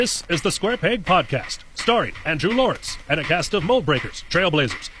This is the Square Peg Podcast, starring Andrew Lawrence and a cast of mold breakers,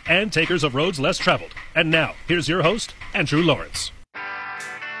 trailblazers, and takers of roads less traveled. And now, here's your host, Andrew Lawrence.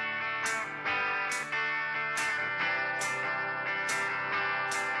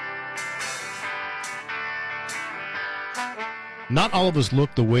 Not all of us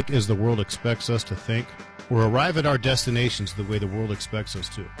look the way as the world expects us to think, or arrive at our destinations the way the world expects us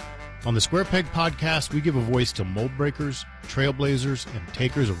to. On the Square Peg Podcast, we give a voice to mold breakers, trailblazers, and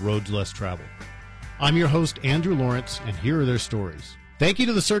takers of roads less traveled. I'm your host, Andrew Lawrence, and here are their stories. Thank you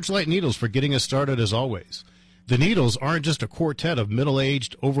to the Searchlight Needles for getting us started as always. The Needles aren't just a quartet of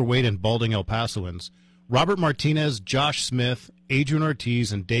middle-aged, overweight, and balding El Pasoans. Robert Martinez, Josh Smith, Adrian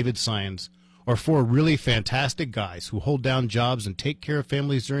Ortiz, and David Sines are four really fantastic guys who hold down jobs and take care of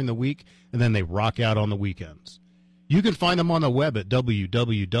families during the week, and then they rock out on the weekends. You can find them on the web at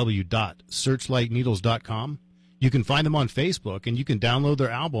www.searchlightneedles.com. You can find them on Facebook, and you can download their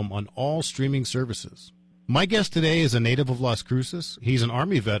album on all streaming services. My guest today is a native of Las Cruces. He's an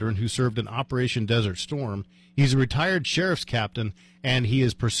Army veteran who served in Operation Desert Storm. He's a retired sheriff's captain, and he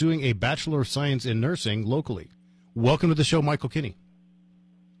is pursuing a Bachelor of Science in Nursing locally. Welcome to the show, Michael Kinney.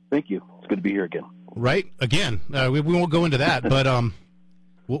 Thank you. It's good to be here again. Right? Again. We won't go into that, but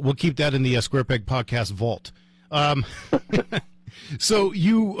we'll keep that in the Square Peg Podcast vault. So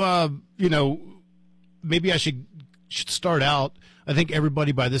maybe I should start out. I think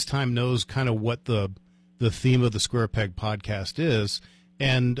everybody by this time knows kind of what the theme of the Square Peg Podcast is,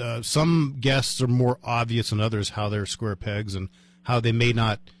 and some guests are more obvious than others how they're square pegs and how they may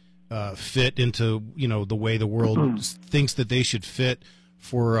not fit into the way the world thinks that they should fit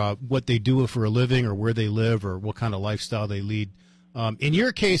for what they do for a living or where they live or what kind of lifestyle they lead. In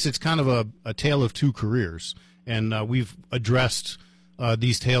your case, it's kind of a tale of two careers. And we've addressed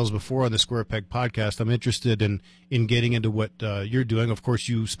these tales before on the Square Peg Podcast. I'm interested in getting into what you're doing. Of course,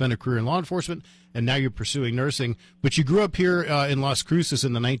 you spent a career in law enforcement, and now you're pursuing nursing. But you grew up here in Las Cruces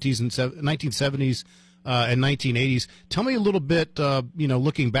in the 1970s and 1980s. Tell me a little bit,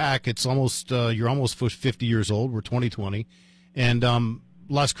 looking back, it's almost you're almost 50 years old. We're 2020. And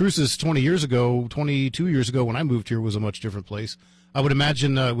Las Cruces 22 years ago, when I moved here, was a much different place. I would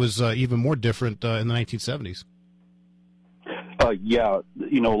imagine it was even more different in the 1970s.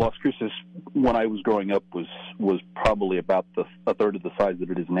 Las Cruces, when I was growing up, was probably about a third of the size that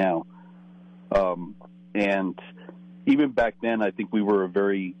it is now. And even back then, I think we were a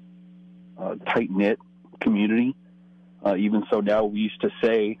very tight-knit community. Even so now, we used to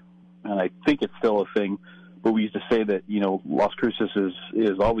say, and I think it's still a thing, but we used to say that, Las Cruces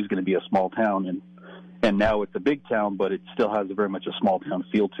is always going to be a small town, and now it's a big town, but it still has very much a small town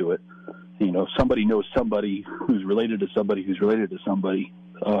feel to it. Somebody knows somebody who's related to somebody who's related to somebody.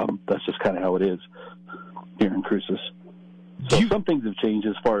 That's just kind of how it is here in Cruces. So some things have changed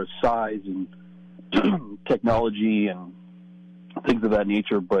as far as size and technology and things of that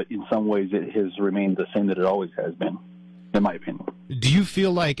nature, but in some ways it has remained the same that it always has been, in my opinion. Do you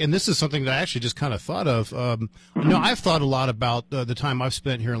feel like, and this is something that I actually just kind of thought of, I've thought a lot about the time I've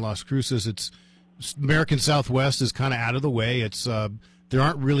spent here in Las Cruces. It's American Southwest is kind of out of the way. It's there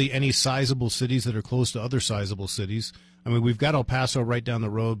aren't really any sizable cities that are close to other sizable cities. I mean, we've got El Paso right down the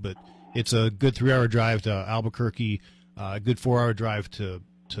road, but it's a good 3-hour drive to Albuquerque, a good 4-hour drive to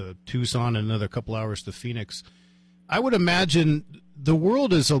Tucson, and another couple hours to Phoenix. I would imagine the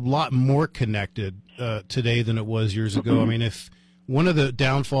world is a lot more connected today than it was years ago. I mean, if one of the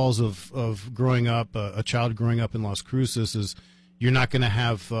downfalls of growing up, a child growing up in Las Cruces is you're not going to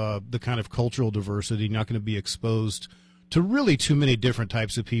have the kind of cultural diversity. You're not going to be exposed to really too many different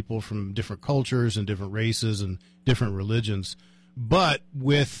types of people from different cultures and different races and different religions. But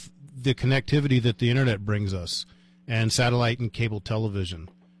with the connectivity that the internet brings us and satellite and cable television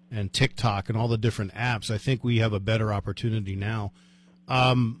and TikTok and all the different apps, I think we have a better opportunity now.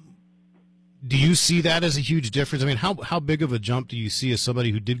 Do you see that as a huge difference? I mean, how big of a jump do you see as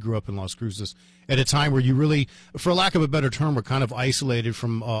somebody who did grow up in Las Cruces at a time where you really, for lack of a better term, were kind of isolated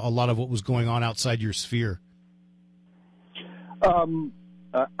from a lot of what was going on outside your sphere? I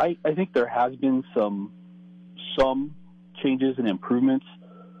think there has been some changes and improvements,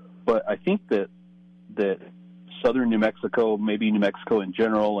 but I think that southern New Mexico, maybe New Mexico in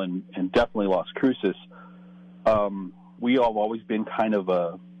general, and definitely Las Cruces, we have always been kind of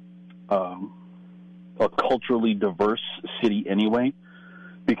a culturally diverse city anyway,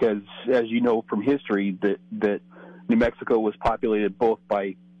 because as you know from history, that New Mexico was populated both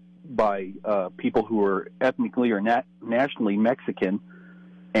by people who were ethnically or nationally Mexican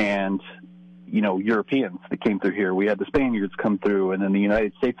and Europeans that came through here. We had the Spaniards come through, and then the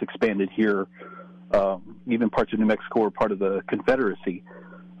United States expanded here. Even parts of New Mexico were part of the Confederacy.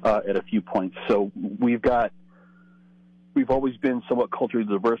 at a few points. So we've always been somewhat culturally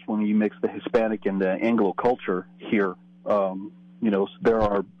diverse when you mix the Hispanic and the Anglo culture here. There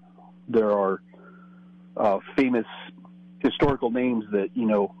are famous historical names that,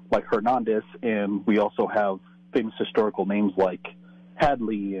 like Hernandez, and we also have famous historical names like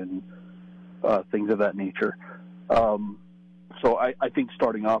Hadley and things of that nature. So I think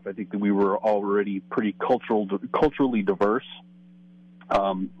starting off, I think that we were already pretty culturally diverse.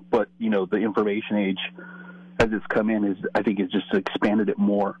 But, the information age, as it's come in, I think it's just expanded it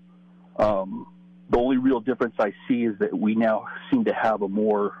more. The only real difference I see is that we now seem to have a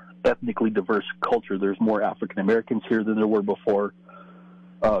more ethnically diverse culture. There's more African Americans here than there were before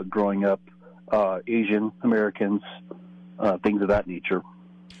growing up, Asian Americans, things of that nature.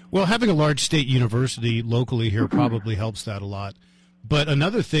 Well, having a large state university locally here probably helps that a lot. But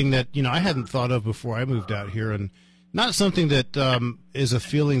another thing that, I hadn't thought of before I moved out here, and not something that is a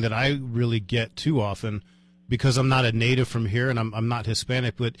feeling that I really get too often because I'm not a native from here and I'm not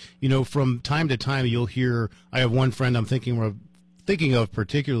Hispanic, but, from time to time you'll hear, I have one friend I'm thinking of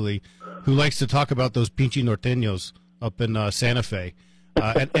particularly who likes to talk about those pinche norteños up in Santa Fe.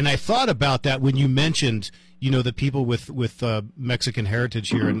 And I thought about that when you mentioned, the people with Mexican heritage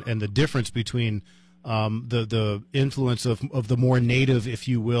here and the difference between the influence of the more native, if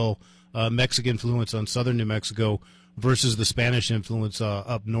you will, Mexican influence on southern New Mexico versus the Spanish influence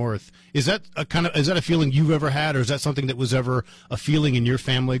up north. Is that a feeling you've ever had, or is that something that was ever a feeling in your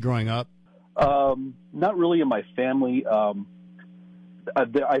family growing up? Not really in my family.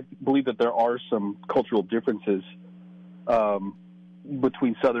 I believe that there are some cultural differences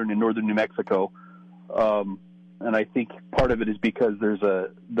between southern and northern New Mexico, and I think part of it is because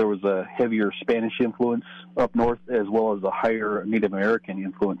there was a heavier Spanish influence up north as well as a higher Native American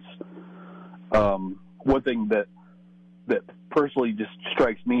influence. One thing that personally just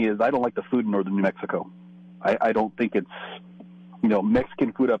strikes me is I don't like the food in northern New Mexico. I don't think it's,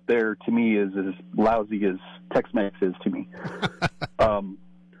 Mexican food up there to me is as lousy as Tex-Mex is to me.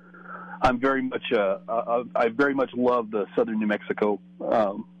 I very much love the southern New Mexico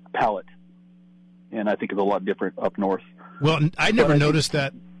palate, and I think it's a lot different up north. Well, I never noticed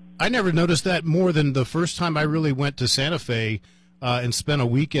that. I never noticed that more than the first time I really went to Santa Fe and spent a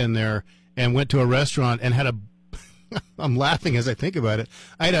weekend there and went to a restaurant and had a. I'm laughing as I think about it.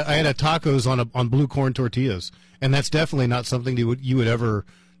 I had a tacos on blue corn tortillas, and that's definitely not something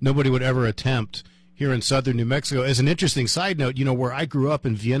nobody would ever attempt here in southern New Mexico. As an interesting side note, where I grew up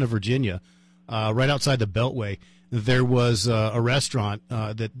in Vienna, Virginia, right outside the Beltway, there was a restaurant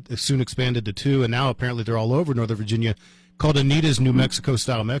that soon expanded to two, and now apparently they're all over Northern Virginia, called Anita's New Mexico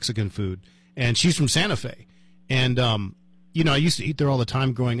Style Mexican Food, and she's from Santa Fe. And I used to eat there all the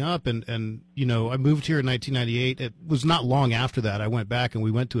time growing up, and I moved here in 1998. It was not long after that I went back and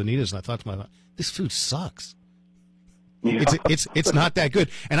we went to Anita's, and I thought to myself, this food sucks. Yeah. It's not that good.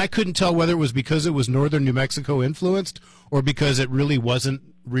 And I couldn't tell whether it was because it was northern New Mexico influenced or because it really wasn't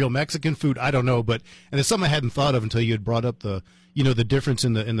real Mexican food. I don't know, and it's something I hadn't thought of until you had brought up the difference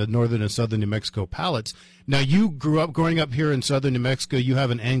in the northern and southern New Mexico palates. Now, you growing up here in southern New Mexico, you have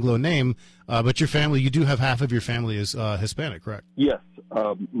an Anglo name, but you do have half of your family is Hispanic, correct? Yes.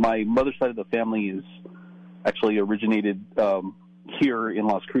 My mother's side of the family is actually originated here in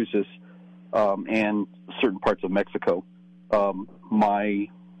Las Cruces and certain parts of Mexico. My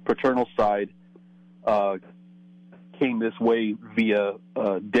paternal side came this way via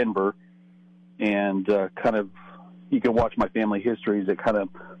Denver, and you can watch my family history as it kind of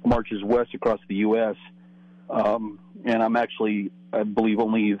marches west across the U.S. And I'm actually, I believe,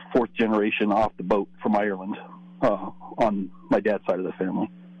 only fourth generation off the boat from Ireland on my dad's side of the family.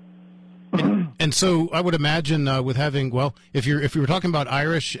 And so I would imagine with having, if you were talking about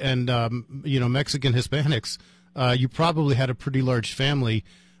Irish and Mexican Hispanics, you probably had a pretty large family.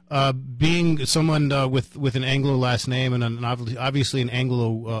 Being someone with an Anglo last name and obviously an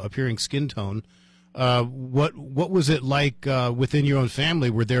Anglo appearing skin tone, what was it like within your own family?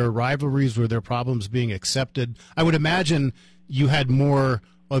 Were there rivalries? Were there problems being accepted? I would imagine you had more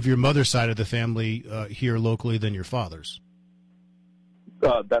of your mother's side of the family here locally than your father's.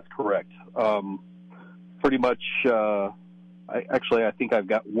 That's correct. Pretty much, I think I've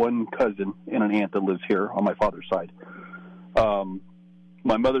got one cousin and an aunt that lives here on my father's side.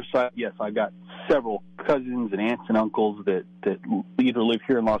 My mother's side, yes, I've got several cousins and aunts and uncles that either live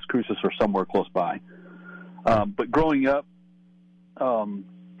here in Las Cruces or somewhere close by. But growing up,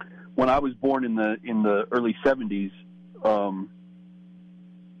 when I was born in the early 70s,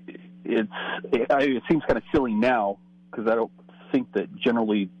 it seems kind of silly now because I don't think that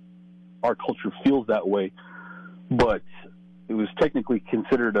generally our culture feels that way. But it was technically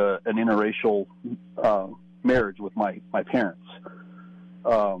considered an interracial marriage with my parents.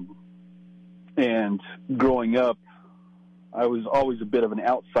 And growing up, I was always a bit of an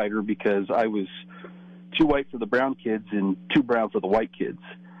outsider because I was too white for the brown kids and too brown for the white kids.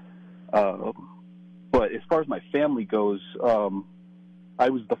 But as far as my family goes, I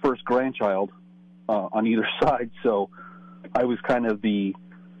was the first grandchild on either side, so I was kind of the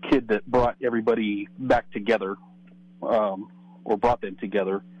kid that brought everybody back together, or brought them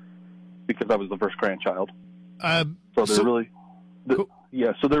together, because I was the first grandchild. So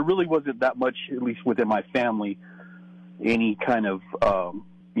there really wasn't that much, at least within my family, any kind of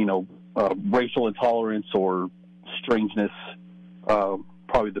racial intolerance or strangeness.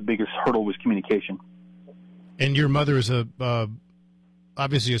 Probably the biggest hurdle was communication. And your mother is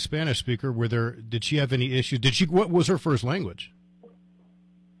obviously a Spanish speaker. Did she have any issues? What was her first language?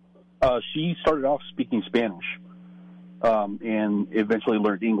 She started off speaking Spanish, and eventually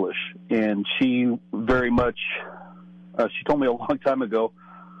learned English. And she very much, she told me a long time ago,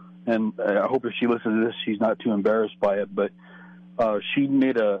 and I hope if she listens to this, she's not too embarrassed by it, but she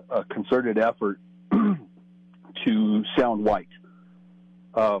made a concerted effort to sound white,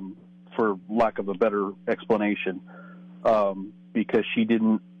 for lack of a better explanation, because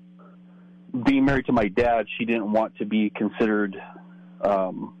being married to my dad, she didn't want to be considered,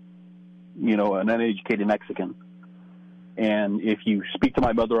 an uneducated Mexican. And if you speak to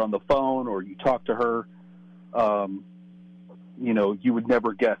my mother on the phone or you talk to her, you would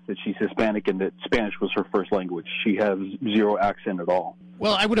never guess that she's Hispanic and that Spanish was her first language. She has zero accent at all.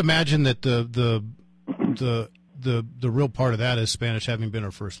 Well, I would imagine that the real part of that is Spanish having been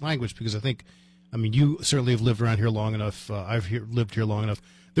her first language, because you certainly have lived around here long enough. I've lived here long enough.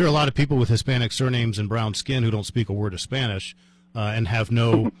 There are a lot of people with Hispanic surnames and brown skin who don't speak a word of Spanish, and have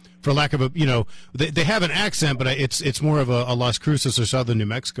no, for lack of a, they have an accent, but it's more of a Las Cruces or Southern New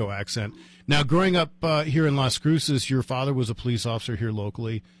Mexico accent. Now, growing up here in Las Cruces, your father was a police officer here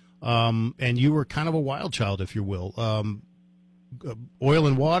locally, and you were kind of a wild child, if you will. Oil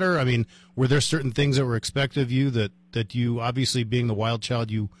and water, were there certain things that were expected of you that you, obviously being the wild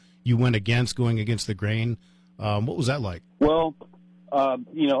child, you went against, going against the grain? What was that like? Well,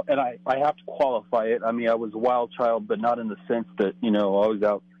 and I have to qualify it. I was a wild child, but not in the sense that, I was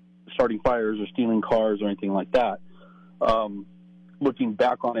out starting fires or stealing cars or anything like that. Looking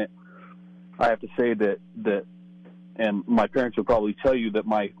back on it, I have to say that, and my parents would probably tell you that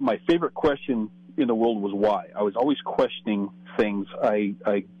my favorite question in the world was why. I was always questioning things.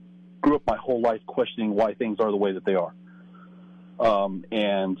 I grew up my whole life questioning why things are the way that they are.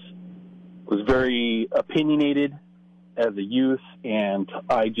 And was very opinionated as a youth, and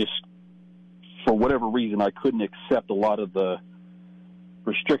I just, for whatever reason, I couldn't accept a lot of the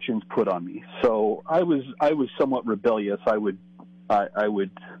restrictions put on me. So I was somewhat rebellious. I would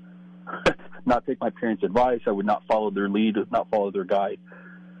not take my parents' advice. I would not follow their lead, not follow their guide.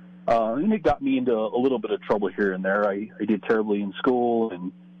 And it got me into a little bit of trouble here and there. I did terribly in school,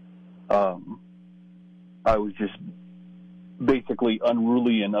 and I was just basically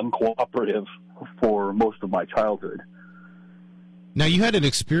unruly and uncooperative for most of my childhood. Now, you had an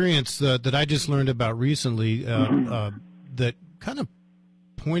experience that I just learned about recently that kind of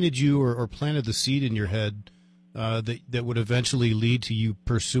pointed you or planted the seed in your head that would eventually lead to you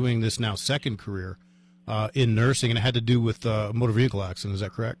pursuing this now second career in nursing, and it had to do with a motor vehicle accident. Is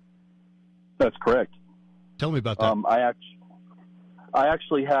that correct? That's correct. Tell me about that. I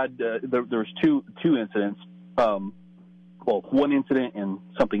actually had there was two incidents. One incident and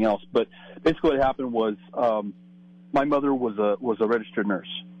something else. But basically, what happened was my mother was a registered nurse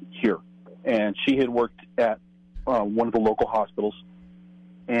here, and she had worked at one of the local hospitals.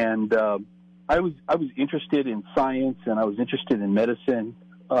 And I was interested in science, and I was interested in medicine.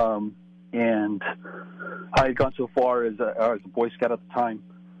 And I had gone so far as a Boy Scout at the time.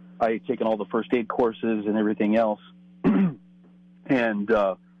 I had taken all the first aid courses and everything else. And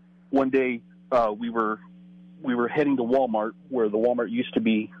one day we were heading to Walmart, where the Walmart used to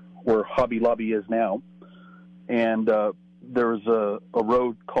be, where Hobby Lobby is now. And there's a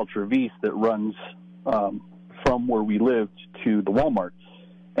road called Travis that runs from where we lived to the Walmart.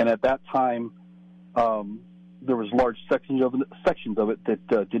 And at that time, there was large sections of it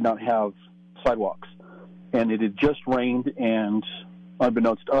that did not have sidewalks. And it had just rained, and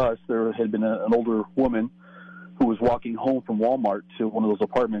unbeknownst to us, there had been an older woman who was walking home from Walmart to one of those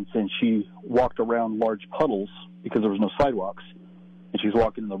apartments, and she walked around large puddles because there was no sidewalks. And she was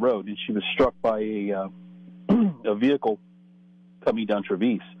walking in the road, and she was struck by a vehicle coming down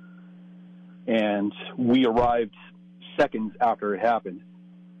Travis. And we arrived seconds after it happened.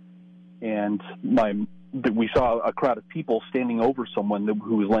 And my we saw a crowd of people standing over someone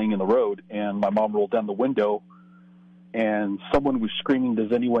who was laying in the road, and my mom rolled down the window, and someone was screaming,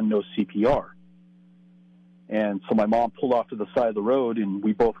 "Does anyone know CPR?" And so my mom pulled off to the side of the road, and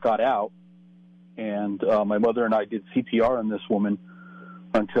we both got out, and my mother and I did CPR on this woman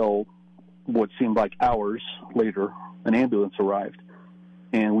until what seemed like hours later, an ambulance arrived,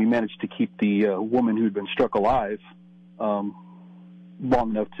 and we managed to keep the woman who'd been struck alive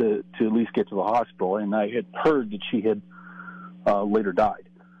long enough to at least get to the hospital. And I had heard that she had later died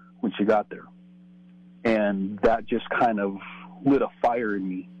when she got there. And that just kind of lit a fire in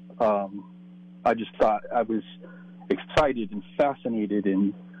me. I just thought, I was excited and fascinated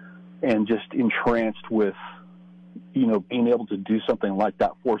and just entranced with, being able to do something like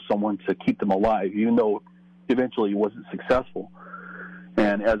that for someone to keep them alive, even though eventually it wasn't successful.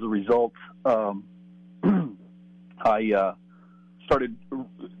 And as a result, I started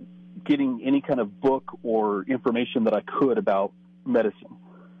getting any kind of book or information that I could about medicine.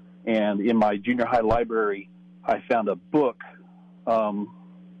 And in my junior high library, I found a book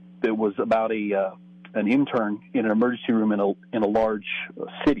that was about an intern in an emergency room in a large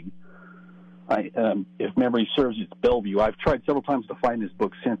city. If memory serves, it's Bellevue. I've tried several times to find this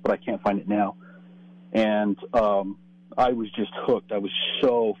book since, but I can't find it now. And I was just hooked. I was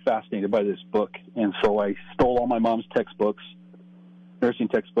so fascinated by this book. And so I stole all my mom's textbooks, nursing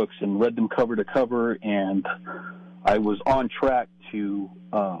textbooks, and read them cover to cover. And I was on track to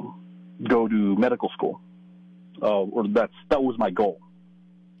go to medical school, or that was my goal.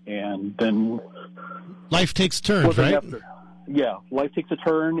 And then life takes turns, right? Yeah, life takes a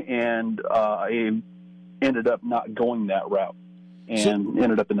turn, and I ended up not going that route, and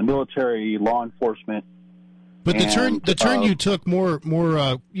ended up in the military, law enforcement. But the turn you took more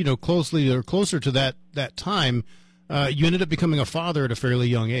closer to that time, you ended up becoming a father at a fairly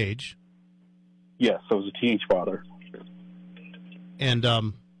young age. Yes, I was a teenage father. And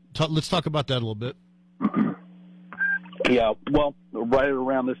let's talk about that a little bit. Yeah, well, right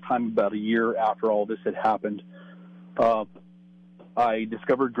around this time, about a year after all this had happened, I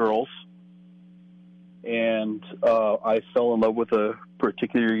discovered girls, and I fell in love with a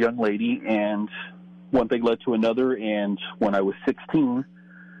particular young lady, and one thing led to another, and when I was 16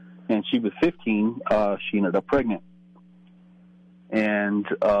 and she was 15, she ended up pregnant. And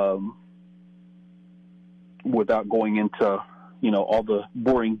without going into, all the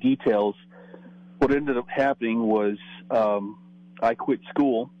boring details, what ended up happening was I quit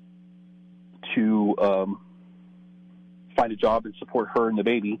school to find a job and support her and the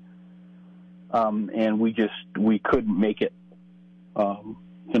baby, and we couldn't make it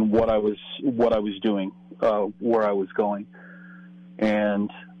in what I was doing, where I was going, and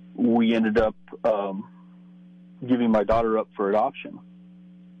we ended up giving my daughter up for adoption.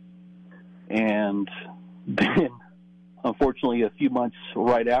 And then, unfortunately, a few months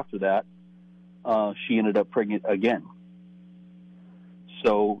right after that, she ended up pregnant again.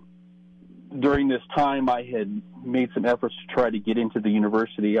 So during this time, I had made some efforts to try to get into the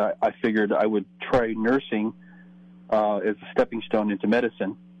university. I figured I would try nursing as a stepping stone into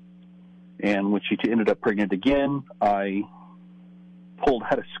medicine. And when she ended up pregnant again, I pulled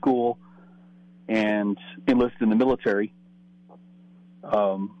out of school and enlisted in the military,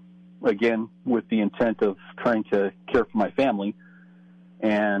 again, with the intent of trying to care for my family.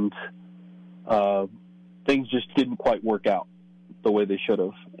 And things just didn't quite work out the way they should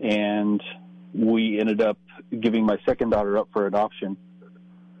have. And we ended up giving my second daughter up for adoption.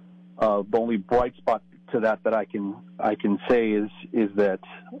 The only bright spot to that I can say is that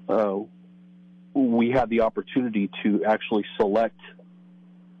we had the opportunity to actually select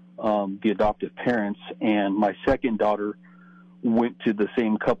the adoptive parents, and my second daughter went to the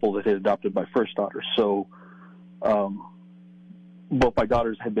same couple that had adopted my first daughter. So both my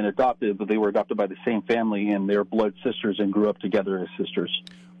daughters had been adopted, but they were adopted by the same family, and they're blood sisters and grew up together as sisters.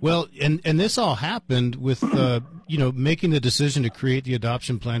 Well, and this all happened with, making the decision to create the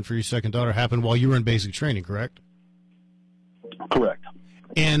adoption plan for your second daughter happened while you were in basic training, correct? Correct.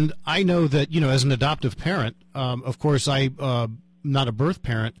 And I know that, as an adoptive parent, of course, I'm not a birth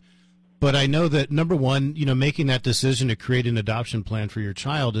parent, but I know that, number one, making that decision to create an adoption plan for your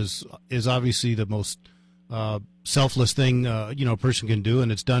child is obviously the most selfless thing, a person can do,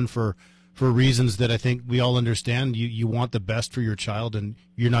 and it's done for reasons that I think we all understand. You want the best for your child, and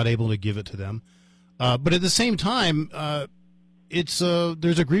you're not able to give it to them. But at the same time, there's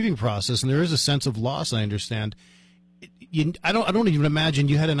a grieving process, and there is a sense of loss, I understand. I don't even imagine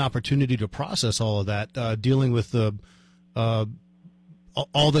you had an opportunity to process all of that, dealing with the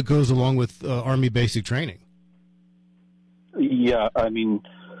all that goes along with Army basic training. Yeah, I mean,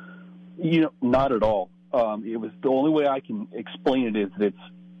 not at all. it was the only way I can explain it is that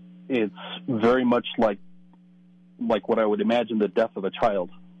it's very much like what I would imagine the death of a child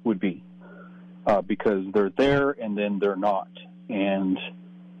would be, because they're there and then they're not. And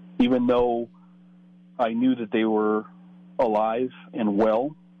even though I knew that they were alive and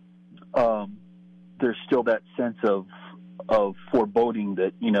well, there's still that sense of foreboding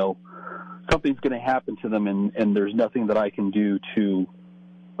that, you know, something's going to happen to them, and there's nothing that I can do to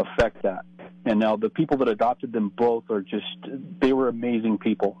affect that. And now the people that adopted them both they were amazing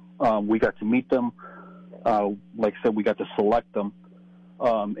people. We got to meet them. Like I said, we got to select them,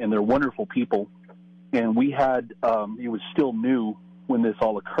 and they're wonderful people. And we had, it was still new when this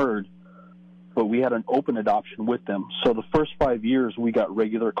all occurred, but we had an open adoption with them. So the first 5 years, we got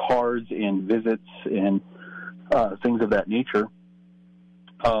regular cards and visits and things of that nature.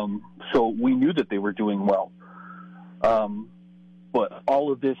 So we knew that they were doing well. But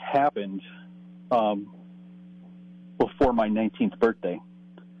all of this happened before my 19th birthday.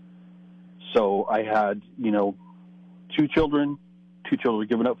 So I had, you know, two children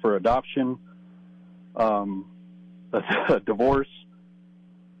given up for adoption, a divorce,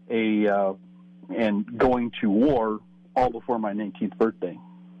 and going to war all before my 19th birthday.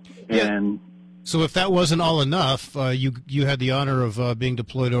 Yeah. And so if that wasn't all enough, you had the honor of being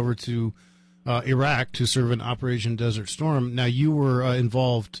deployed over to Iraq to serve in Operation Desert Storm. Now, you were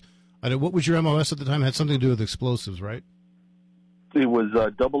involved. What was your MOS at the time? It had something to do with explosives, right? it was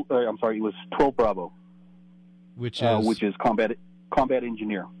it was 12 Bravo, which is combat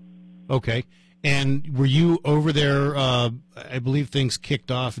engineer. Okay. And were you over there, I believe things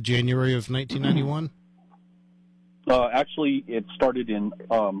kicked off January of 1991? Actually, it started in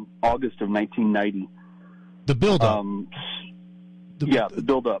August of 1990. The build-up. The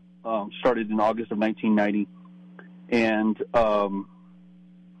build-up started in August of 1990. And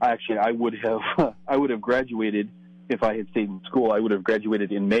actually, I would have graduated if I had stayed in school. I would have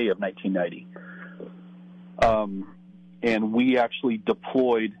graduated in May of 1990. And we actually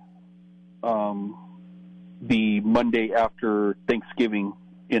deployed the Monday after Thanksgiving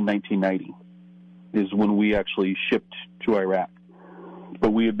in 1990 is when we actually shipped to Iraq.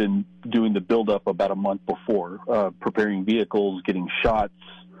 But we had been doing the build-up about a month before, preparing vehicles, getting shots,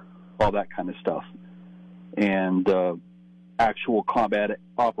 all that kind of stuff. And actual combat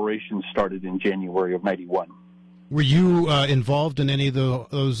operations started in January of 91. Were you involved in any of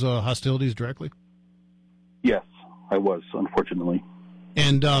those hostilities directly? Yes, I was, unfortunately.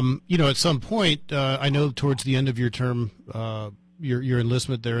 And, at some point, I know towards the end of your term, your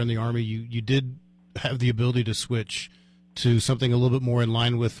enlistment there in the Army, you did have the ability to switch to something a little bit more in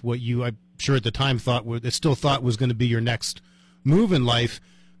line with what you, I'm sure at the time, thought was going to be your next move in life.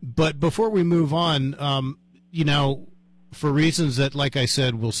 But before we move on, for reasons that, like I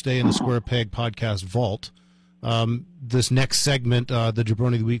said, will stay in the Square Peg podcast vault, this next segment, the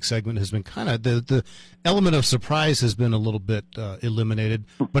Jabroni of the Week segment, has been kind of the element of surprise has been a little bit eliminated.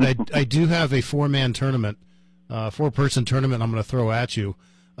 But I do have a four-person tournament I'm going to throw at you.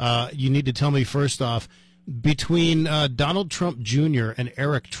 You need to tell me first off, between Donald Trump Jr. and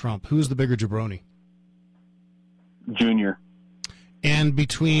Eric Trump, who's the bigger jabroni? Junior. And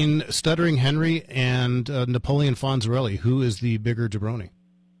between Stuttering Henry and Napoleon Fonzarelli, who is the bigger jabroni?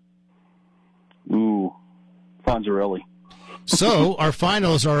 Ooh, Fonzarelli. So our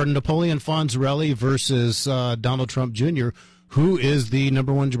finals are Napoleon Fonzarelli versus Donald Trump Jr. Who is the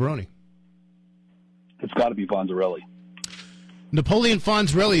number one jabroni? It's got to be Fonzarelli. Napoleon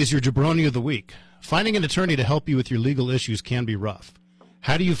Fonzarelli is your jabroni of the week. Finding an attorney to help you with your legal issues can be rough.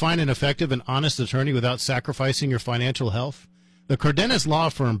 How do you find an effective and honest attorney without sacrificing your financial health? The Cardenas Law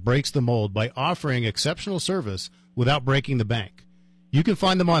Firm breaks the mold by offering exceptional service without breaking the bank. You can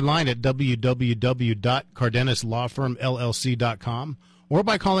find them online at www.cardenaslawfirmllc.com or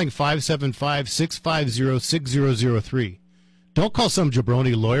by calling 575-650-6003. Don't call some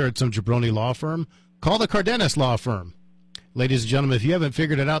jabroni lawyer at some jabroni law firm. Call the Cardenas Law Firm. Ladies and gentlemen, if you haven't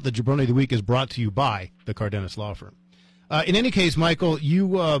figured it out, the Jabroni of the Week is brought to you by the Cardenas Law Firm. In any case, Michael, you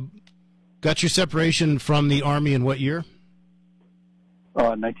got your separation from the Army in what year?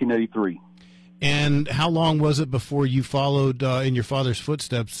 1993. And how long was it before you followed in your father's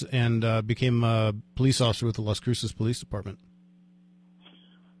footsteps and became a police officer with the Las Cruces Police Department?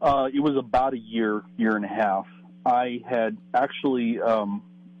 It was about a year and a half. I had actually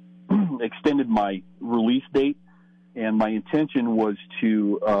extended my release date, and my intention was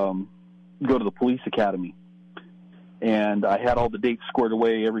to go to the police academy. And I had all the dates squared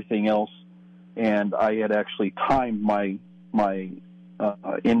away, everything else, and I had actually timed my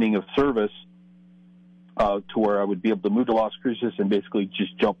ending of service to where I would be able to move to Las Cruces and basically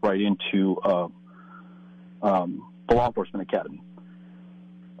just jump right into the law enforcement academy.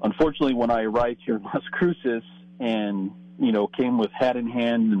 Unfortunately, when I arrived here in Las Cruces and, came with hat in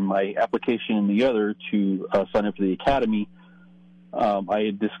hand and my application in the other to sign up for the academy, I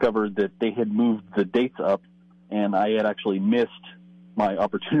had discovered that they had moved the dates up, and I had actually missed my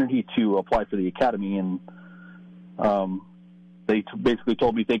opportunity to apply for the academy. And they basically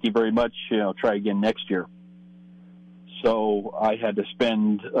told me, thank you very much, try again next year. So I had to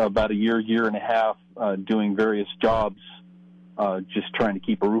spend about a year and a half doing various jobs, just trying to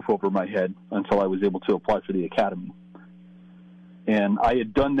keep a roof over my head until I was able to apply for the academy. And I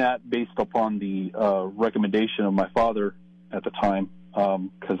had done that based upon the recommendation of my father at the time,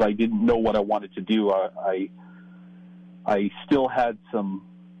 because I didn't know what I wanted to do. I still had some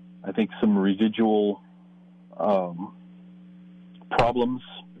residual problems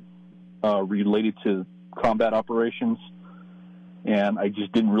related to combat operations, and I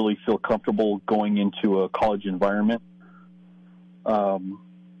just didn't really feel comfortable going into a college environment, trying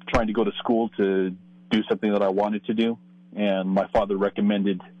to go to school to do something that I wanted to do. And my father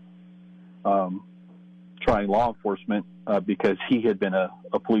recommended trying law enforcement because he had been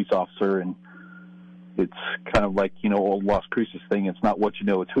a police officer, and it's kind of like, old Las Cruces thing. It's not what you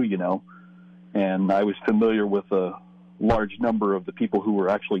know, it's who you know. And I was familiar with a large number of the people who were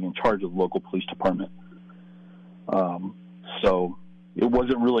actually in charge of the local police department. So it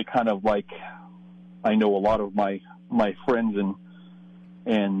wasn't really kind of like, I know a lot of my friends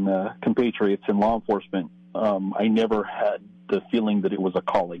and compatriots in law enforcement. I never had the feeling that it was a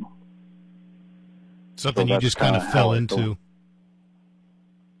calling. Something you just kind of fell into.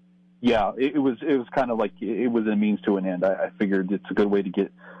 Yeah, it was kind of like it was a means to an end. I figured it's a good way to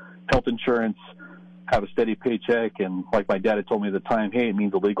get health insurance, have a steady paycheck, and like my dad had told me at the time, hey, it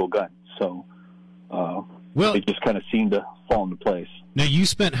means a legal gun. So it just kind of seemed to fall into place. Now, you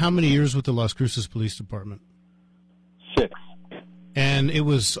spent how many years with the Las Cruces Police Department? 6. And it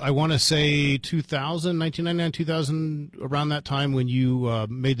was, I want to say, 1999, 2000, around that time when you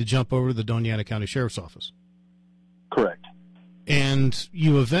made the jump over to the Doña Ana County Sheriff's Office. Correct. And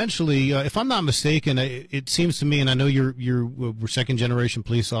you eventually, if I'm not mistaken, it seems to me, and I know you're second-generation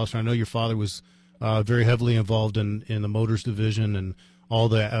police officer, I know your father was very heavily involved in the motors division and all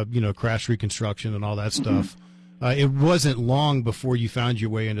the, crash reconstruction and all that stuff. It wasn't long before you found your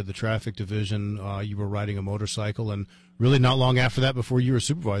way into the traffic division. You were riding a motorcycle, and really not long after that before you were a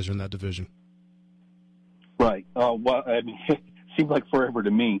supervisor in that division. Right. Well, I mean, it seemed like forever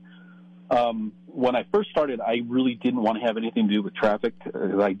to me. When I first started, I really didn't want to have anything to do with traffic.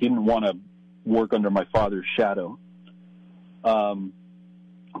 I didn't want to work under my father's shadow. But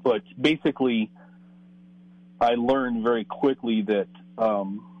basically, I learned very quickly that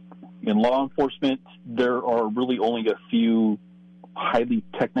in law enforcement, there are really only a few highly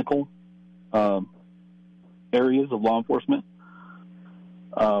technical areas of law enforcement.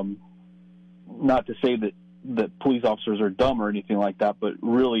 Not to say that police officers are dumb or anything like that, but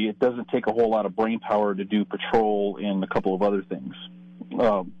really it doesn't take a whole lot of brain power to do patrol and a couple of other things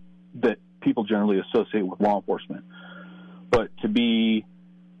that people generally associate with law enforcement. But to be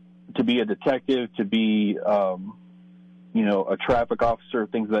a detective, to be a traffic officer,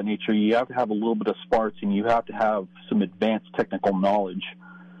 things of that nature, you have to have a little bit of smarts and you have to have some advanced technical knowledge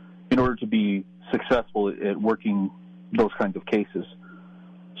in order to be successful at working those kinds of cases.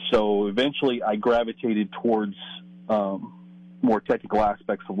 So eventually I gravitated towards more technical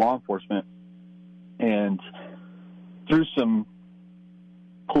aspects of law enforcement, and through some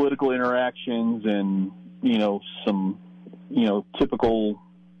political interactions and, some, typical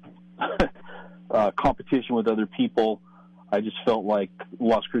competition with other people, I just felt like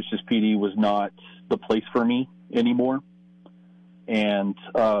Las Cruces PD was not the place for me anymore. And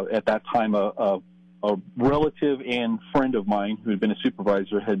at that time, a relative and friend of mine who had been a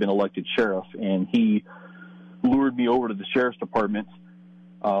supervisor had been elected sheriff, and he lured me over to the sheriff's department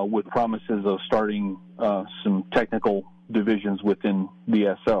with promises of starting some technical divisions within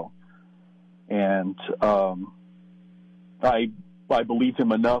the SO. And I believed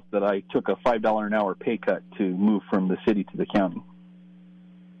him enough that I took a $5 an hour pay cut to move from the city to the county.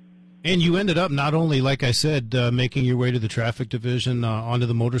 And you ended up not only, like I said, making your way to the traffic division, onto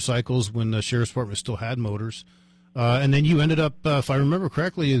the motorcycles when the sheriff's department still had motors, and then you ended up, if I remember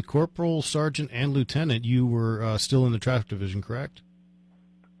correctly, a corporal, sergeant, and lieutenant. You were still in the traffic division, correct?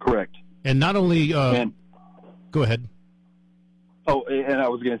 Correct. And not only, go ahead. Oh, and I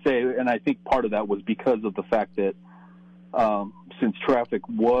was going to say, and I think part of that was because of the fact that since traffic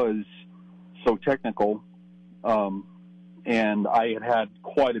was so technical, and I had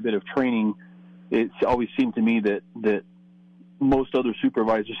quite a bit of training, it always seemed to me that most other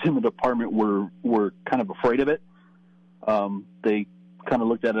supervisors in the department were kind of afraid of it. They kind of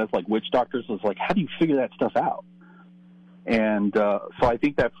looked at it as like witch doctors. It was like, how do you figure that stuff out? And so I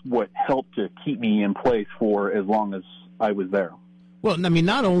think that's what helped to keep me in place for as long as I was there. Well, I mean,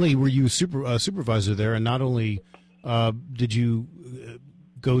 not only were you supervisor there, and not only did you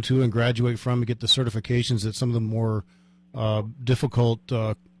go to and graduate from and get the certifications at some of the more difficult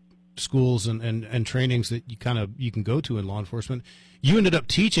schools and trainings that you can go to in law enforcement, you ended up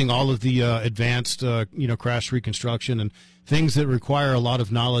teaching all of the advanced crash reconstruction and things that require a lot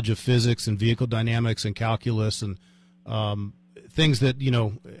of knowledge of physics and vehicle dynamics and calculus and things that,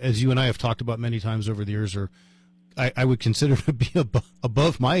 as you and I have talked about many times over the years, I would consider to be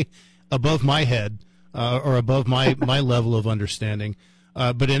above my head or above my level of understanding.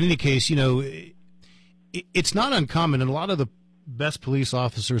 But in any case, it's not uncommon, and a lot of the best police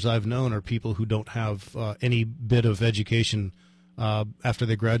officers I've known are people who don't have any bit of education after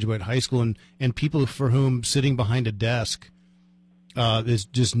they graduate high school, and people for whom sitting behind a desk is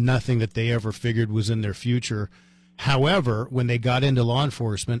just nothing that they ever figured was in their future. However, when they got into law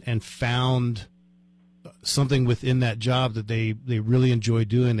enforcement and found something within that job that they really enjoyed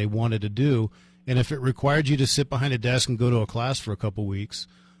doing, they wanted to do, and if it required you to sit behind a desk and go to a class for a couple weeks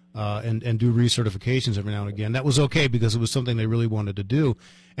and do recertifications every now and again, that was okay because it was something they really wanted to do.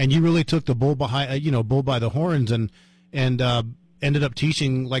 And you really took the bull by the horns and ended up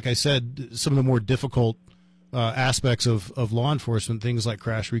teaching, like I said, some of the more difficult aspects of law enforcement, things like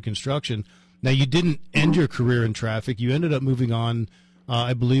crash reconstruction. Now, you didn't end your career in traffic. You ended up moving on,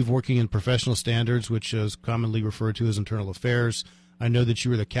 I believe, working in professional standards, which is commonly referred to as internal affairs. I know that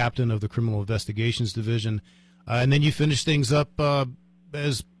you were the captain of the Criminal Investigations Division. And then you finished things up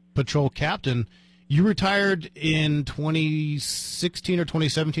as patrol captain. You retired in 2016 or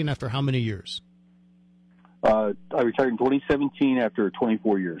 2017 after how many years? I retired in 2017 after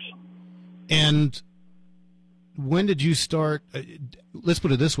 24 years. And when did you start? Let's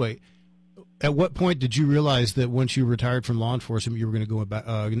put it this way. At what point did you realize that once you retired from law enforcement, you were going to go back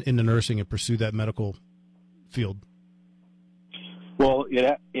into nursing and pursue that medical field? Well, it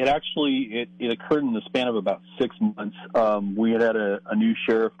actually occurred in the span of about 6 months. We had a new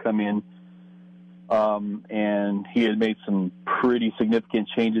sheriff come in, and he had made some pretty significant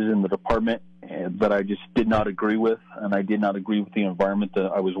changes in the department that I just did not agree with, and I did not agree with the environment that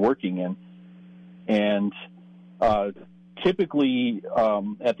I was working in. And typically,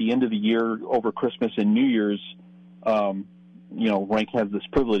 at the end of the year, over Christmas and New Year's, rank has this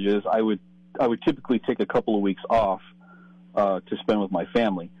privileges. I would typically take a couple of weeks off to spend with my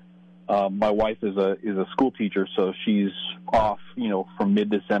family. My wife is a school teacher, so she's off, from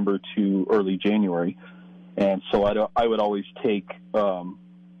mid-December to early January, and so I would always take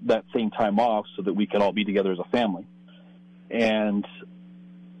that same time off so that we could all be together as a family. And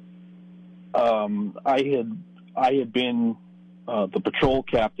I had been the patrol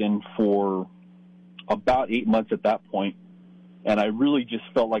captain for about 8 months at that point, and I really just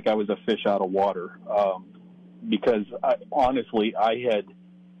felt like I was a fish out of water because honestly, I had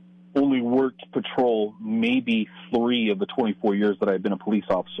only worked patrol maybe 3 of the 24 years that I had been a police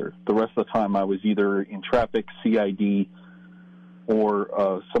officer. The rest of the time I was either in traffic, CID,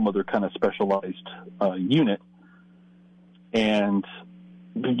 or some other kind of specialized unit. And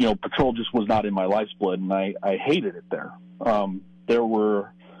patrol just was not in my life's blood, and I hated it there. There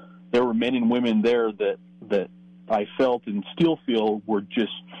were men and women there that I felt and still feel were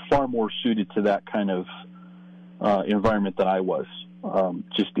just far more suited to that kind of environment than I was.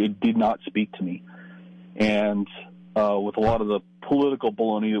 It did not speak to me. And with a lot of the political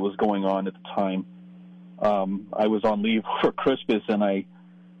baloney that was going on at the time, I was on leave for Christmas, and I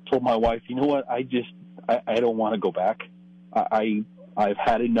told my wife, you know what, I don't want to go back. I've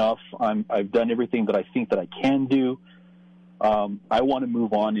had enough. I've done everything that I think that I can do. I want to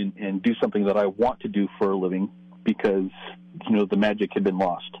move on and do something that I want to do for a living because, the magic had been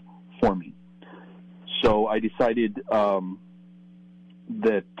lost for me. So I decided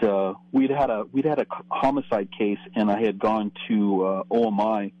that we'd had a homicide case, and I had gone to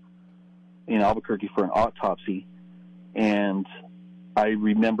OMI in Albuquerque for an autopsy, and I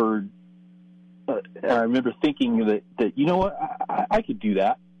remember thinking that you know what, I could do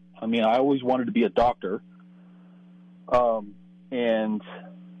that. I mean, I always wanted to be a doctor, and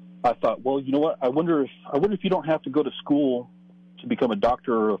I thought, well, you know what, I wonder if you don't have to go to school to become a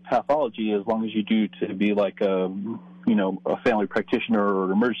doctor of pathology as long as you do to be like a family practitioner or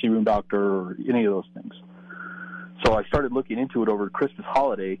an emergency room doctor or any of those things. So I started looking into it over the Christmas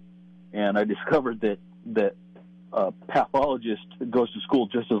holiday, and I discovered that a pathologist goes to school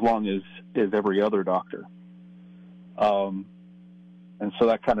just as long as every other doctor. And so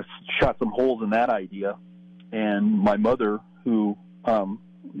that kind of shot some holes in that idea. And my mother, who,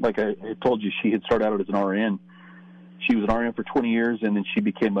 like I told you, she had started out as an RN. She was an RN for 20 years, and then she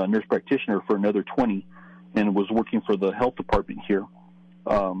became a nurse practitioner for another 20 and was working for the health department here.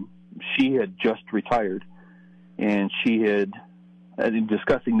 She had just retired, and she had, in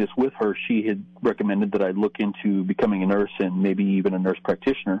discussing this with her, she had recommended that I look into becoming a nurse and maybe even a nurse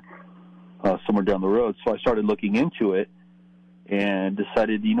practitioner somewhere down the road. So I started looking into it and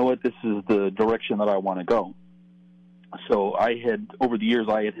decided, you know what, this is the direction that I want to go. So I had, over the years,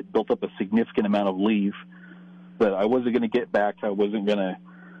 I had built up a significant amount of leave that I wasn't going to get back. I wasn't going to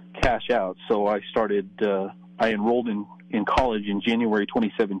cash out. So I started, I enrolled in college in January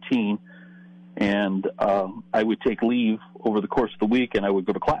 2017, and I would take leave over the course of the week, and I would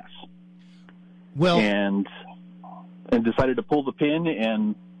go to class. Well, and decided to pull the pin,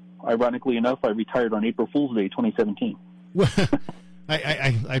 and ironically enough, I retired on April Fool's Day 2017. Well,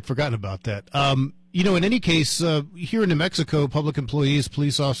 I'd forgotten about that. You know, in any case, here in New Mexico, public employees,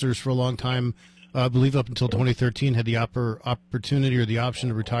 police officers for a long time, I believe up until 2013, had the opportunity or the option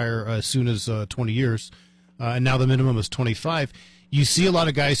to retire as soon as 20 years, and now the minimum is 25. You see a lot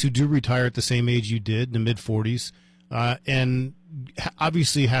of guys who do retire at the same age you did, in the mid-40s, and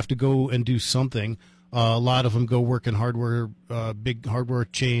obviously have to go and do something. A lot of them go work in hardware, big hardware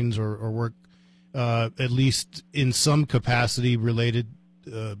chains, or work at least in some capacity related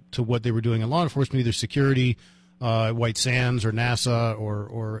to what they were doing in law enforcement, either security, White Sands or NASA,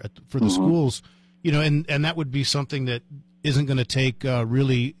 or for the schools. You know, and that would be something that isn't going to take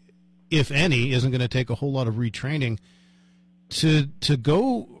really, if any, isn't going to take a whole lot of retraining. To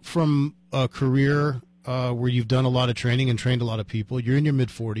go from a career where you've done a lot of training and trained a lot of people, you're in your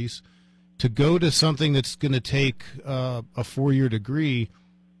mid-40s, to go to something that's going to take a 4-year degree,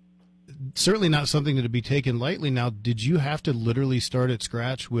 certainly not something that to be taken lightly. Now, did you have to literally start at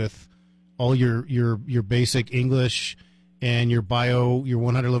scratch with all your basic English and your bio, your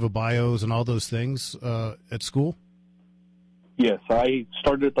 100-level bios and all those things at school? Yes, I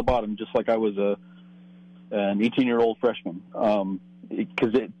started at the bottom, just like I was an 18-year-old freshman.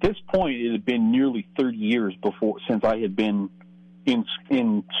 Because at this point, it had been nearly 30 years since I had been in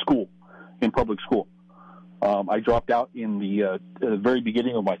school, in public school. I dropped out in the very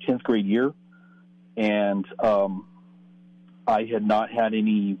beginning of my 10th grade year, and I had not had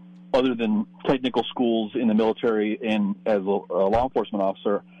any, other than technical schools in the military and as a law enforcement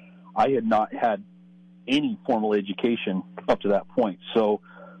officer, I had not had any formal education up to that point. So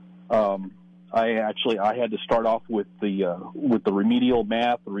I had to start off with the remedial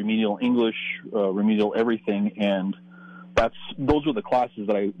math, the remedial English, remedial everything, and those were the classes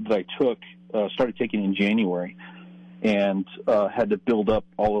that I took, started taking in January, and had to build up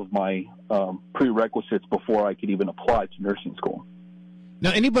all of my prerequisites before I could even apply to nursing school.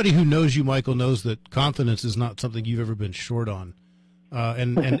 Now, anybody who knows you, Michael, knows that confidence is not something you've ever been short on,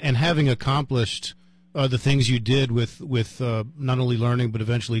 and having accomplished the things you did with not only learning but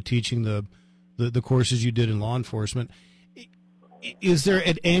eventually teaching the courses you did in law enforcement. Is there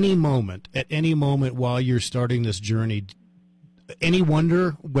at any moment while you're starting this journey, any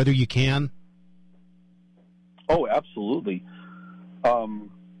wonder whether you can? Oh, absolutely.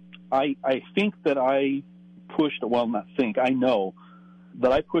 I think that I pushed, well, not think, I know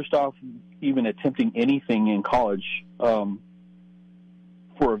that I pushed off even attempting anything in college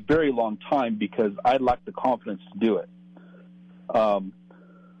for a very long time because I lacked the confidence to do it.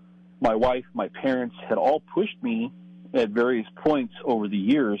 My wife, my parents had all pushed me at various points over the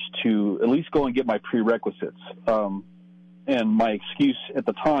years to at least go and get my prerequisites. And my excuse at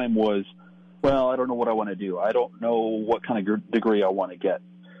the time was, well, I don't know what I want to do. I don't know what kind of degree I want to get.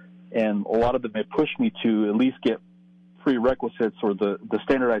 And a lot of them had pushed me to at least get prerequisites or the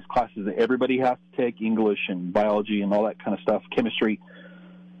standardized classes that everybody has to take, English and biology and all that kind of stuff, chemistry.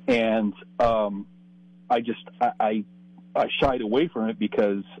 And I shied away from it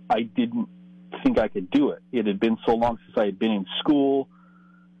because I didn't think I could do it. It had been so long since I had been in school.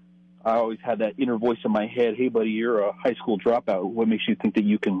 I always had that inner voice in my head, hey, buddy, you're a high school dropout. What makes you think that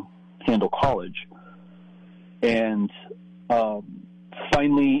you can handle college? And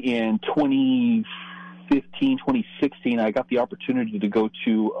finally in 2015, 2016, I got the opportunity to go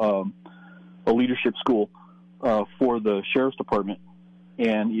to a leadership school for the sheriff's department.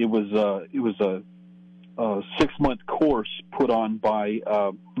 And it was a 6-month course put on by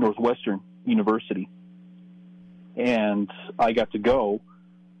Northwestern University. And I got to go,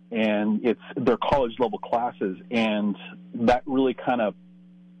 and they're college level classes, and that really kind of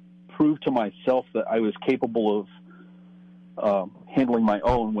proved to myself that I was capable of handling my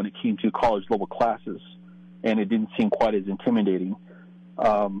own when it came to college level classes, and it didn't seem quite as intimidating.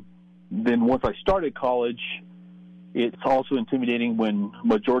 Then once I started college, it's also intimidating when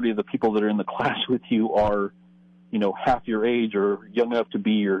majority of the people that are in the class with you are, half your age or young enough to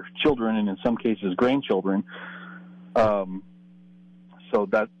be your children, and in some cases grandchildren. So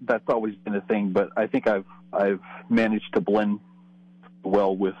that's always been a thing. But I think I've managed to blend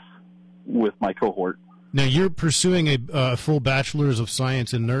well with my cohort. Now, you're pursuing a full bachelor's of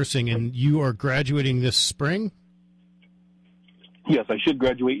science in nursing, and you are graduating this spring? Yes, I should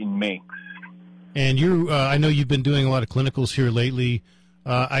graduate in May. And I know you've been doing a lot of clinicals here lately.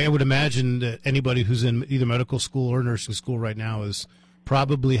 I would imagine that anybody who's in either medical school or nursing school right now is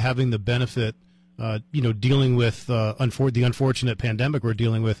probably having the benefit, dealing with the unfortunate pandemic we're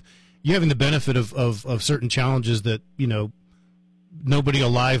dealing with. You're having the benefit of certain challenges that, nobody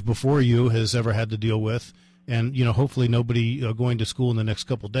alive before you has ever had to deal with. And, hopefully nobody going to school in the next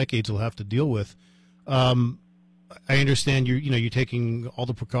couple of decades will have to deal with. I understand you're taking all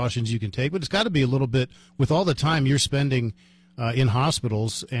the precautions you can take, but it's got to be a little bit with all the time you're spending in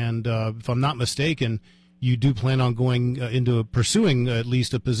hospitals. And if I'm not mistaken, you do plan on going into pursuing at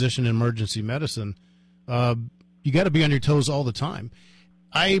least a position in emergency medicine. You got to be on your toes all the time.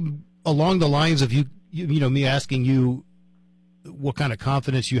 Along the lines of me asking you what kind of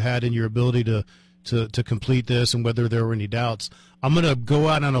confidence you had in your ability to complete this and whether there were any doubts, I'm going to go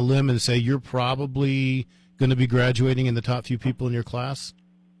out on a limb and say you're probably going to be graduating in the top few people in your class?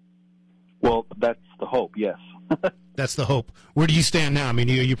 Well, that's the hope, yes. That's the hope. Where do you stand now? I mean,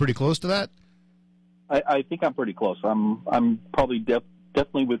 are you pretty close to that? I think I'm pretty close. I'm probably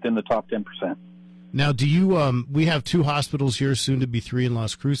definitely within the top 10%. Now, do you? We have 2 hospitals here, soon to be 3 in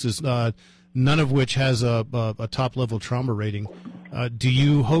Las Cruces, none of which has a top-level trauma rating. Do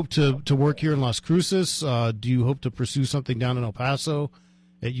you hope to work here in Las Cruces? Do you hope to pursue something down in El Paso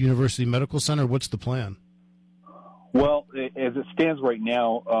at University Medical Center? What's the plan? Well, as it stands right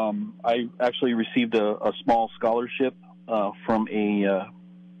now, I actually received a small scholarship from an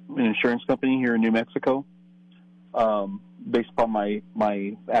insurance company here in New Mexico, based upon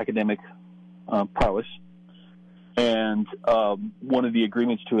my academic prowess. And one of the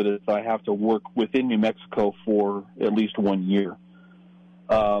agreements to it is I have to work within New Mexico for at least 1 year.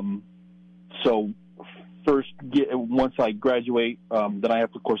 So first, once I graduate, then I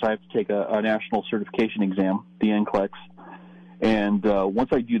have to take a national certification exam, the NCLEX. And once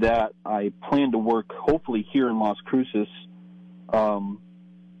I do that, I plan to work hopefully here in Las Cruces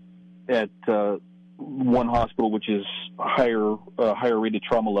at one hospital which is higher rated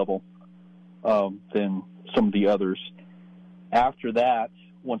trauma level than some of the others. After that,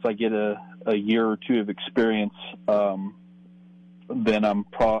 once I get a year or 2 of experience, then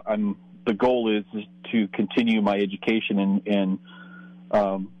the goal is to continue my education and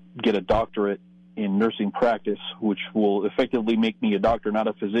get a doctorate in nursing practice, which will effectively make me a doctor, not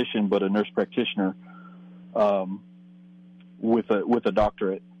a physician, but a nurse practitioner with a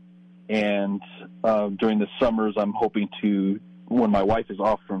doctorate. And during the summers, I'm hoping to, when my wife is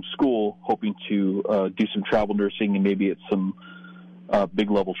off from school, hoping to do some travel nursing and maybe at some big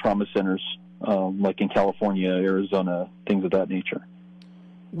level trauma centers like in California, Arizona, things of that nature.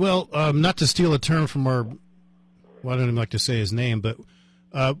 Well, not to steal a term from I don't even like to say his name, but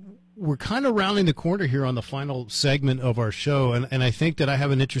we're kind of rounding the corner here on the final segment of our show, and I think that I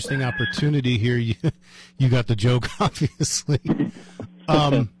have an interesting opportunity here. You got the joke, obviously.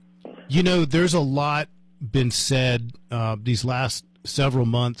 There's a lot been said these last several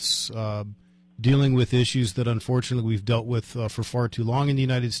months dealing with issues that unfortunately we've dealt with for far too long in the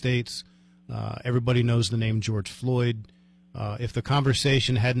United States. Everybody knows the name George Floyd. If the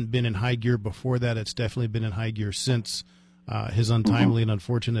conversation hadn't been in high gear before that, it's definitely been in high gear since his untimely and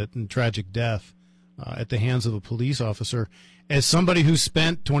unfortunate and tragic death at the hands of a police officer. As somebody who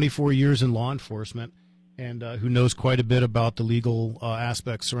spent 24 years in law enforcement and who knows quite a bit about the legal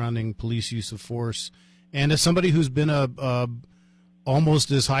aspects surrounding police use of force, and as somebody who's been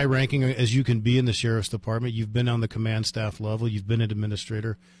almost as high-ranking as you can be in the sheriff's department, you've been on the command staff level, you've been an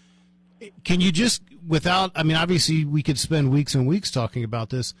administrator. Can you just, obviously we could spend weeks and weeks talking about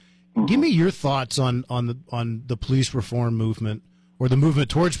this. Give me your thoughts on the police reform movement, or the movement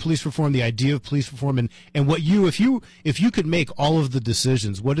towards police reform, the idea of police reform, and what if you could make all of the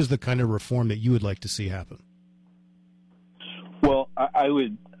decisions, what is the kind of reform that you would like to see happen? Well, I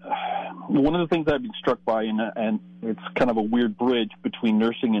would. One of the things I've been struck by, and it's kind of a weird bridge between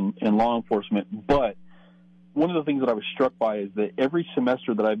nursing and law enforcement, but one of the things that I was struck by is that every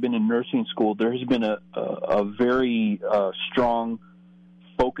semester that I've been in nursing school, there has been a very strong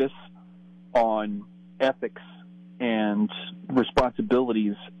focus on ethics and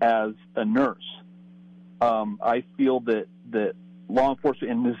responsibilities as a nurse. I feel that law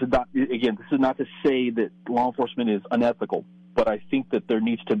enforcement, and this is not to say that law enforcement is unethical, but I think that there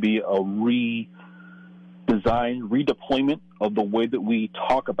needs to be a redeployment of the way that we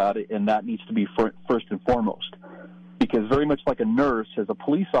talk about it, and that needs to be first and foremost. Because very much like a nurse, as a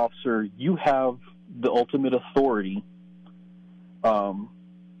police officer, you have the ultimate authority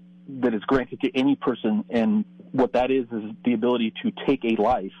that is granted to any person, and what that is the ability to take a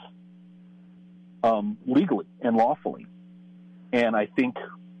life legally and lawfully. And I think,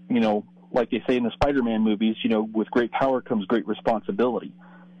 like they say in the Spider-Man movies, with great power comes great responsibility.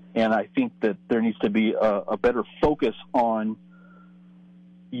 And I think that there needs to be a better focus on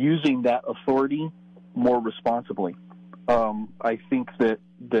using that authority more responsibly. I think that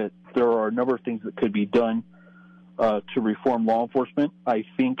there are a number of things that could be done to reform law enforcement. I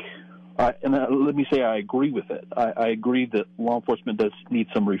think, let me say I agree with it. I agree that law enforcement does need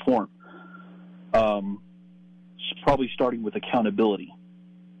some reform. Probably starting with accountability.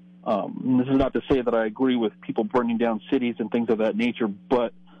 This is not to say that I agree with people burning down cities and things of that nature,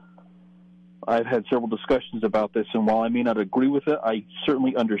 but I've had several discussions about this, and while I may not agree with it, I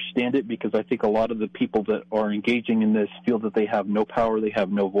certainly understand it, because I think a lot of the people that are engaging in this feel that they have no power, they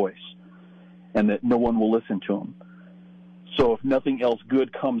have no voice, and that no one will listen to them. So if nothing else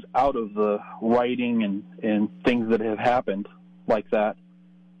good comes out of the writing and things that have happened like that,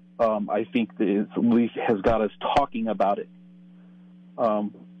 I think that it at least has got us talking about it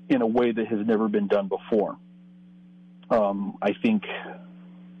in a way that has never been done before. I think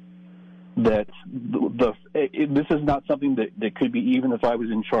that this is not something that could be, even if I was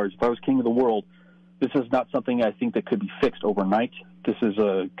in charge, if I was king of the world, this is not something I think that could be fixed overnight. This is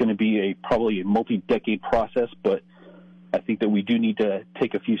going to be probably a multi-decade process, but I think that we do need to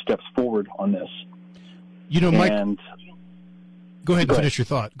take a few steps forward on this. Mike, go ahead and finish your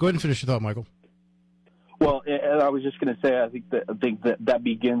thought. Go ahead and finish your thought, Michael. Well, I was just going to say, I think that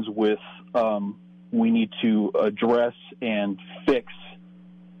begins with we need to address and fix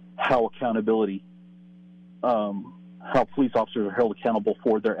how accountability, how police officers are held accountable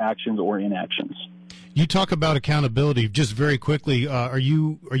for their actions or inactions. You talk about accountability just very quickly. Are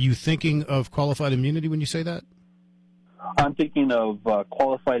you thinking of qualified immunity when you say that? I'm thinking of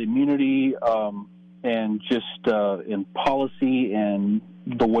qualified immunity and just in policy and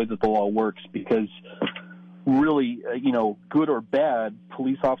the way that the law works, because really, good or bad,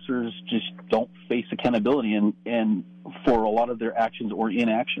 police officers just don't face accountability and for a lot of their actions or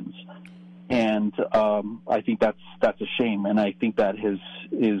inactions. And I think that's a shame, and I think that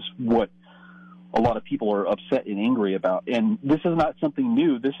is what a lot of people are upset and angry about. And this is not something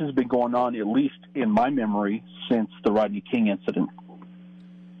new. This has been going on, at least in my memory, since the Rodney King incident.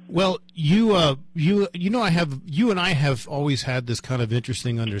 Well, you and I have always had this kind of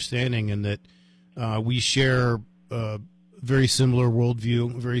interesting understanding in that we share very similar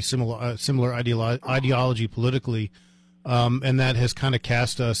worldview, very similar ideology politically, and that has kind of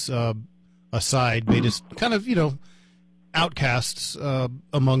cast us aside, made us kind of outcasts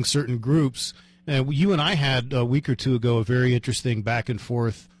among certain groups. And you and I had a week or two ago a very interesting back and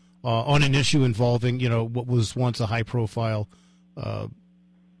forth on an issue involving what was once a high profile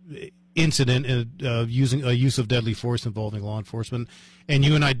incident using a use of deadly force involving law enforcement. And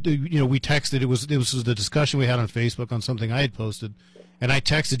you and I, we texted. It was the discussion we had on Facebook on something I had posted, and I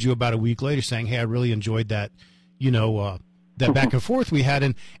texted you about a week later saying, "Hey, I really enjoyed that, that back and forth we had."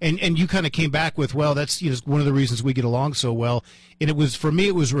 And you kind of came back with, "Well, that's one of the reasons we get along so well." And it was, for me,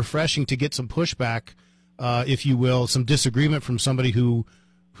 it was refreshing to get some pushback, if you will, some disagreement from somebody who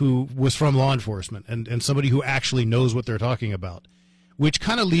was from law enforcement and somebody who actually knows what they're talking about. Which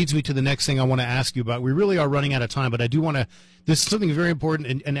kind of leads me to the next thing I want to ask you about. We really are running out of time, but I do want to – this is something very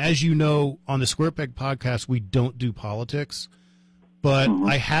important. And as you know, on the Square Peg podcast, we don't do politics. But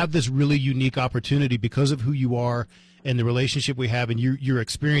I have this really unique opportunity because of who you are and the relationship we have and your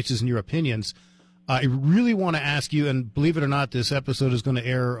experiences and your opinions. I really want to ask you, and believe it or not, this episode is going to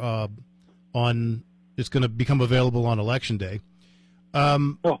air it's going to become available on Election Day.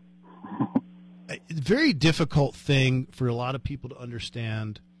 Very difficult thing for a lot of people to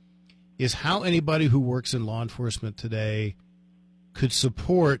understand is how anybody who works in law enforcement today could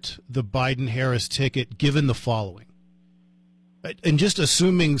support the Biden-Harris ticket given the following. And just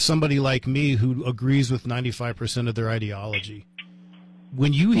assuming somebody like me who agrees with 95% of their ideology,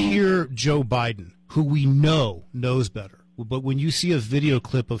 when you hear Joe Biden, who we know knows better, but when you see a video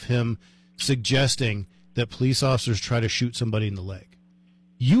clip of him suggesting that police officers try to shoot somebody in the leg,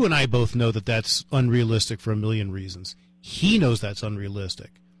 you and I both know that that's unrealistic for a million reasons. He knows that's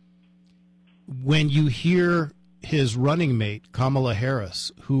unrealistic. When you hear his running mate, Kamala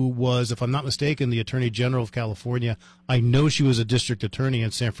Harris, who was, if I'm not mistaken, the Attorney General of California. I know she was a district attorney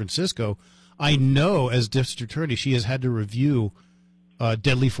in San Francisco. I know as district attorney she has had to review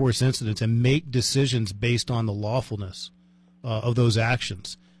deadly force incidents and make decisions based on the lawfulness of those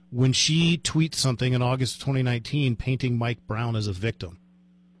actions. When she tweets something in August of 2019 painting Mike Brown as a victim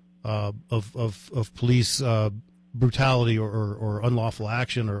of police brutality or unlawful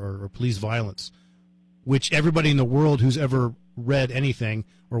action or police violence, which everybody in the world who's ever read anything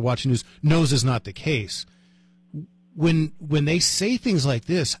or watched news knows is not the case. When they say things like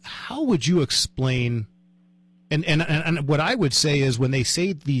this, how would you explain? And what I would say is, when they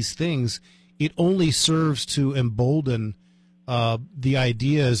say these things, it only serves to embolden the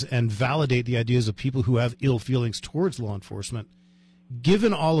ideas and validate the ideas of people who have ill feelings towards law enforcement.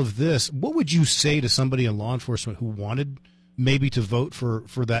 Given all of this, what would you say to somebody in law enforcement who wanted maybe to vote for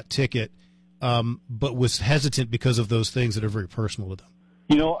that ticket, but was hesitant because of those things that are very personal to them?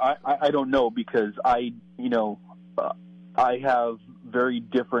 I don't know, because I have very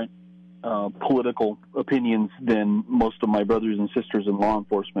different political opinions than most of my brothers and sisters in law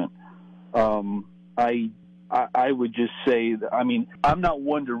enforcement. I would just say that, I'm not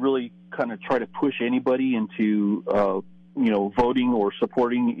one to really kind of try to push anybody into, voting or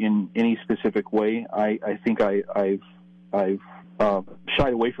supporting in any specific way. I think I've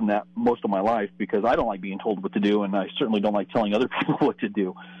shied away from that most of my life, because I don't like being told what to do, and I certainly don't like telling other people what to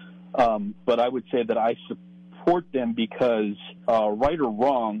do. But I would say that I support them because, right or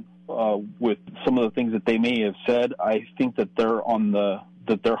wrong, with some of the things that they may have said, I think that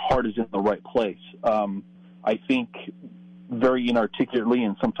that their heart is in the right place. I think very inarticulately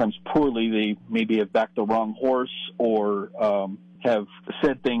and sometimes poorly, they maybe have backed the wrong horse, or have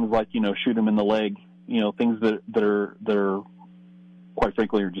said things like, shoot him in the leg, things that are quite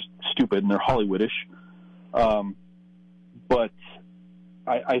frankly are just stupid and they're Hollywoodish. But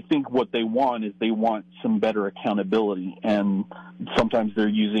I think what they want is they want some better accountability, and sometimes they're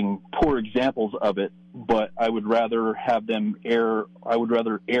using poor examples of it, but I would rather have them err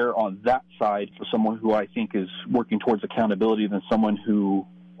on that side for someone who I think is working towards accountability than someone who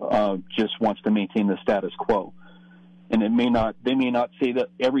just wants to maintain the status quo. And they may not say that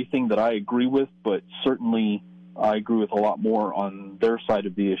everything that I agree with, but certainly I agree with a lot more on their side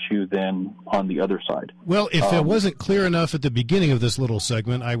of the issue than on the other side. Well, if it wasn't clear enough at the beginning of this little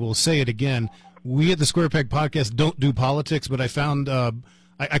segment, I will say it again. We at the Square Peg Podcast don't do politics, but I found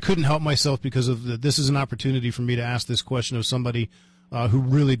I couldn't help myself, because of this is an opportunity for me to ask this question of somebody who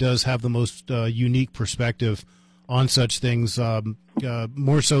really does have the most unique perspective on such things,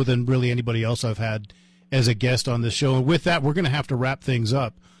 more so than really anybody else I've had as a guest on this show. And with that, we're going to have to wrap things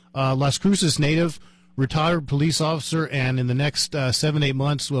up. Las Cruces native, retired police officer, and in the next 7-8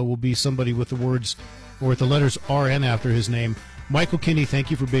 months will be somebody with the words or with the letters RN after his name. Michael Kinney,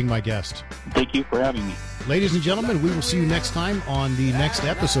 thank you for being my guest. Thank you for having me. Ladies and gentlemen, we will see you next time on the next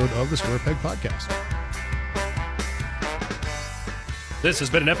episode of the Square Peg Podcast. This has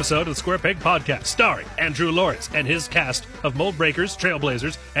been an episode of the Square Peg Podcast, starring Andrew Lawrence and his cast of mold breakers,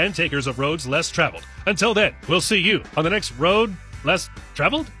 trailblazers, and takers of roads less traveled. Until then, we'll see you on the next Road Less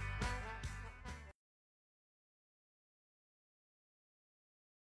Traveled?